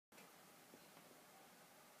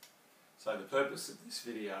So the purpose of this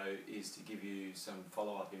video is to give you some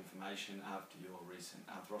follow-up information after your recent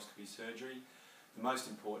arthroscopy surgery. The most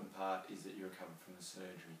important part is that you recover from the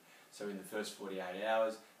surgery. So in the first 48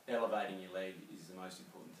 hours, elevating your leg is the most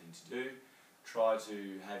important thing to do. Try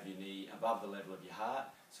to have your knee above the level of your heart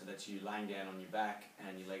so that you're laying down on your back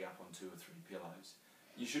and your leg up on 2 or 3 pillows.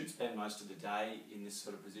 You should spend most of the day in this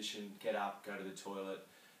sort of position. Get up, go to the toilet,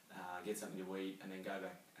 get something to eat, and then go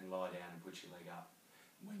back and lie down and put your leg up.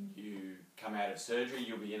 When you come out of surgery,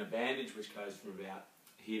 you'll be in a bandage which goes from about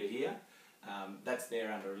here to here. That's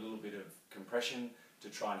there under a little bit of compression to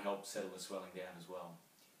try and help settle the swelling down as well.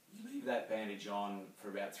 You leave that bandage on for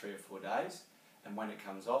about 3 or 4 days, and when it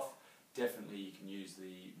comes off, definitely you can use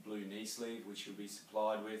the blue knee sleeve which you'll be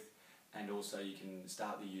supplied with, and also you can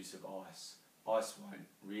start the use of ice. Ice won't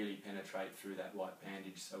really penetrate through that white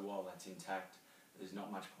bandage, so while that's intact, there's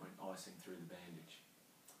not much point icing through the bandage.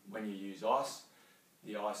 When you use ice,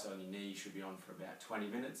 the ice on your knee should be on for about 20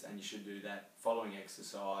 minutes, and you should do that following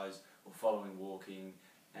exercise or following walking,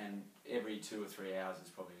 and every 2 or 3 hours is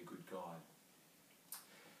probably a good guide.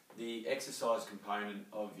 The exercise component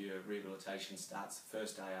of your rehabilitation starts the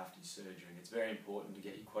first day after your surgery, and it's very important to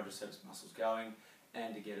get your quadriceps muscles going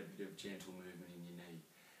and to get a bit of gentle movement in your knee.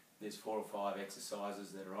 There's 4 or 5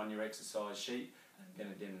 exercises that are on your exercise sheet, and I'm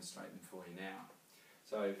going to demonstrate them for you now.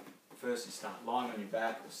 So first you start lying on your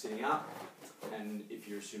back or sitting up, and if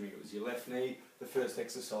you're assuming it was your left knee, the first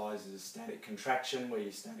exercise is a static contraction where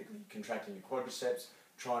you're statically contracting your quadriceps,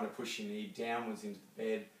 trying to push your knee downwards into the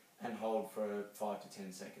bed and hold for 5 to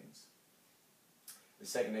 10 seconds. The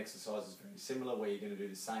second exercise is very similar, where you're going to do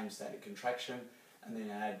the same static contraction and then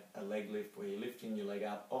add a leg lift where you're lifting your leg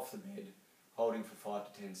up off the bed, holding for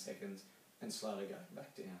 5 to 10 seconds and slowly going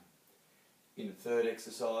back down. In the third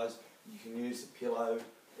exercise, you can use a pillow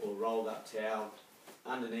or rolled up towel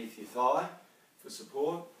underneath your thigh for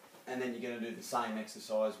support, and then you're going to do the same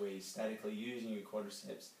exercise where you're statically using your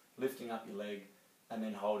quadriceps, lifting up your leg and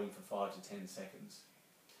then holding for 5 to 10 seconds.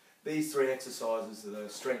 These 3 exercises are the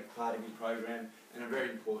strength part of your program and are very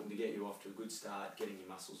important to get you off to a good start, getting your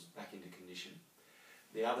muscles back into condition.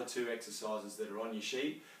 The other 2 exercises that are on your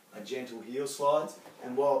sheet are gentle heel slides,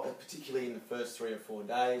 and particularly in the first 3 or 4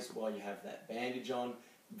 days while you have that bandage on,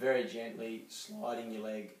 very gently sliding your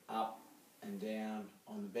leg up and down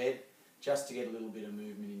on the bed just to get a little bit of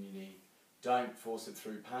movement in your knee. Don't force it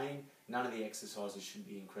through pain. None of the exercises should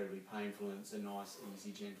be incredibly painful, and it's a nice,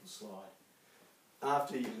 easy, gentle slide.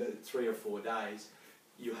 After you've done 3 or 4 days,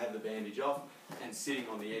 you'll have the bandage off, and sitting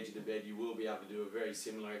on the edge of the bed you will be able to do a very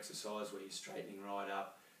similar exercise where you're straightening right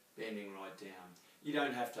up, bending right down. You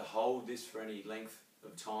don't have to hold this for any length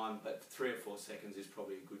of time, but 3 or 4 seconds is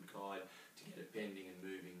probably a good guide to get it bending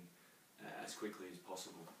and moving as quickly as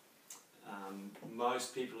possible.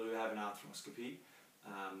 Most people who have an arthroscopy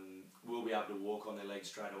will be able to walk on their legs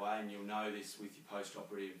straight away, and you'll know this with your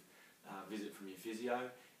post-operative visit from your physio.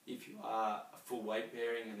 If you are a full weight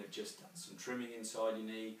bearing and they've just done some trimming inside your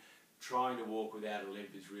knee, trying to walk without a limp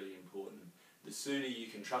is really important. The sooner you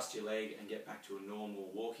can trust your leg and get back to a normal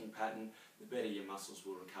walking pattern, the better your muscles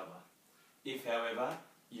will recover. If, however,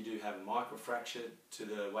 you do have a microfracture to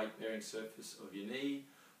the weight-bearing surface of your knee,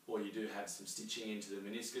 or you do have some stitching into the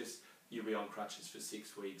meniscus, you'll be on crutches for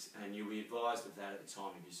 6 weeks, and you'll be advised of that at the time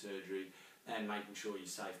of your surgery and making sure you're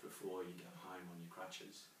safe before you go home on your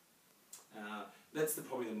crutches. That's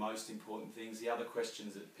probably the most important things. The other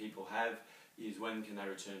questions that people have is when can they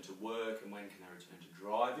return to work and when can they return to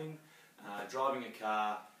driving. Driving a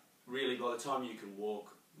car, really by the time you can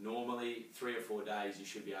walk normally, 3 or 4 days you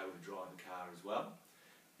should be able to drive a car as well.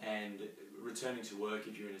 And returning to work,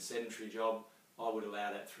 if you're in a sedentary job, I would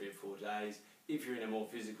allow that 3 or 4 days. If you're in a more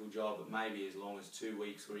physical job, it may be as long as 2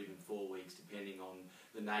 weeks or even 4 weeks, depending on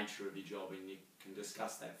the nature of your job, and you can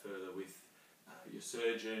discuss that further with your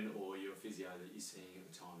surgeon or your physio that you're seeing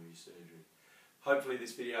at the time of your surgery. Hopefully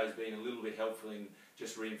this video has been a little bit helpful in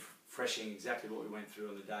just refreshing exactly what we went through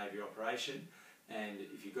on the day of your operation, and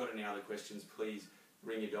if you've got any other questions, please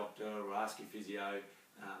ring your doctor or ask your physio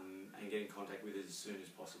and get in contact with us as soon as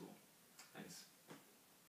possible. Thanks.